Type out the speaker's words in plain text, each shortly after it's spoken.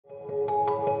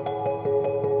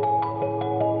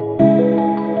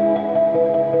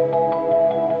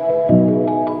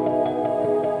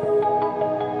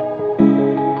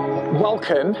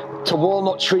Welcome to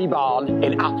Walnut Tree Barn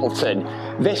in Appleton.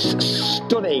 This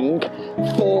stunning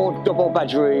 4 double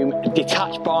bedroom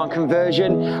detached barn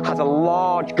conversion has a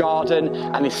large garden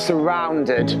and is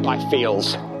surrounded by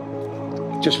fields.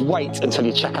 Just wait until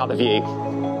you check out the view.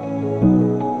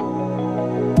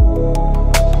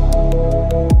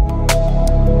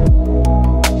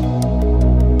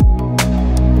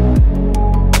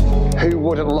 Who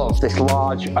wouldn't love this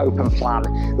large open plan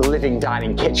living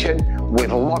dining kitchen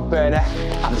with log burner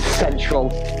and central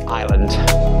island.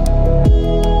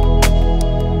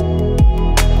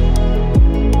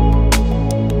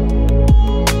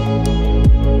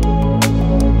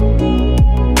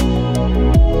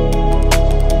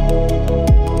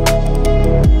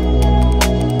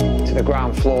 To the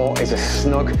ground floor is a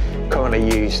snug,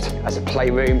 currently used as a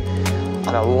playroom,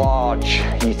 and a large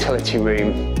utility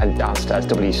room and downstairs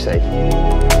WC.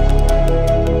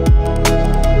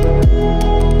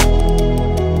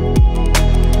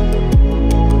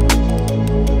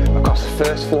 Across the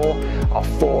first floor are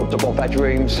 4 double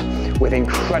bedrooms with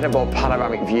incredible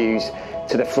panoramic views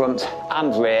to the front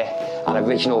and rear and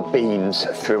original beams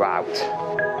throughout.